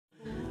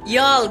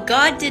Y'all,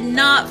 God did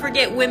not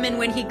forget women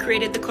when he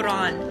created the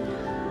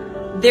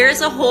Quran.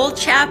 There's a whole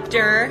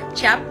chapter,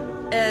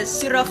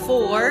 Surah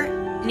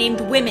 4,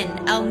 named Women,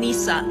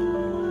 Al-Nisa.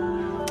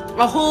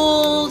 A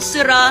whole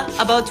surah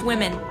about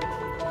women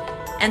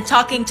and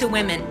talking to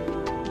women.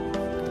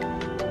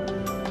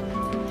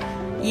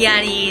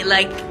 Yani,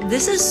 like,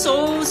 this is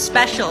so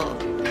special.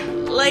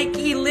 Like,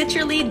 he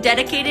literally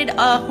dedicated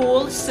a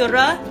whole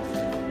surah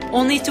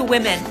only to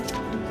women.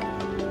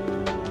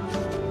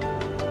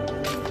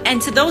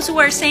 And to those who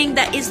are saying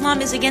that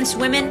Islam is against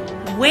women,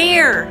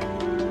 where?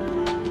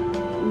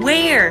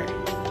 Where?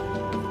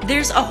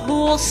 There's a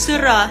whole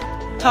surah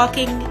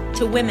talking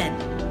to women.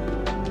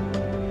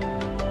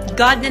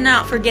 God did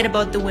not forget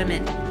about the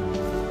women.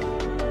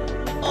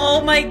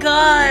 Oh my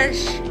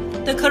gosh.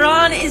 The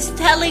Quran is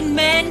telling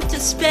men to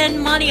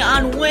spend money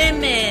on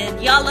women.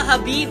 Yalla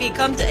Habibi,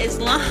 come to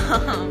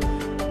Islam.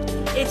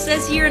 It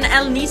says here in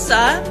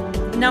Al-Nisa,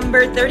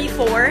 number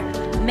 34,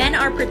 men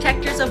are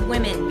protectors of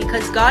women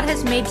because God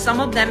has made some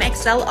of them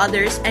excel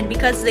others and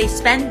because they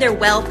spend their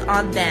wealth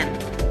on them.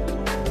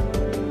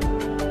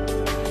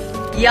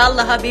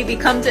 Yalla Habibi,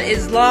 come to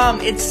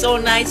Islam. It's so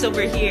nice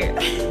over here.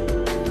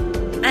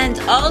 And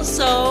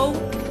also,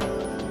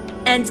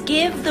 and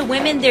give the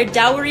women their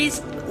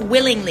dowries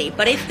willingly,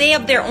 but if they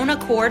of their own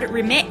accord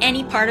remit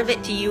any part of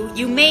it to you,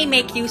 you may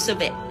make use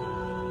of it.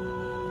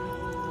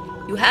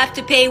 You have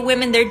to pay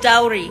women their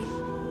dowry.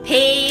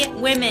 Pay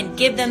women,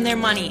 give them their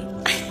money.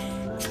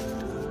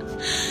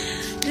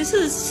 This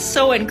is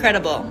so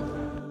incredible.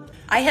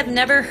 I have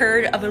never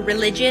heard of a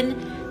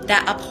religion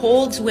that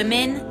upholds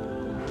women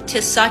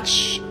to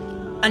such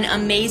an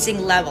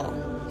amazing level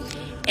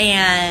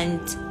and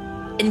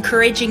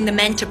encouraging the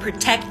men to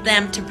protect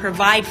them, to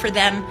provide for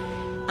them,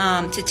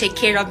 to take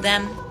care of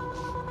them.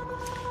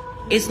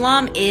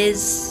 Islam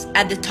is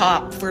at the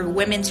top for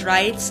women's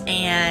rights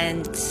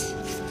and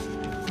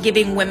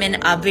giving women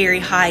a very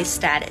high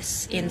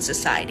status in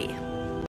society.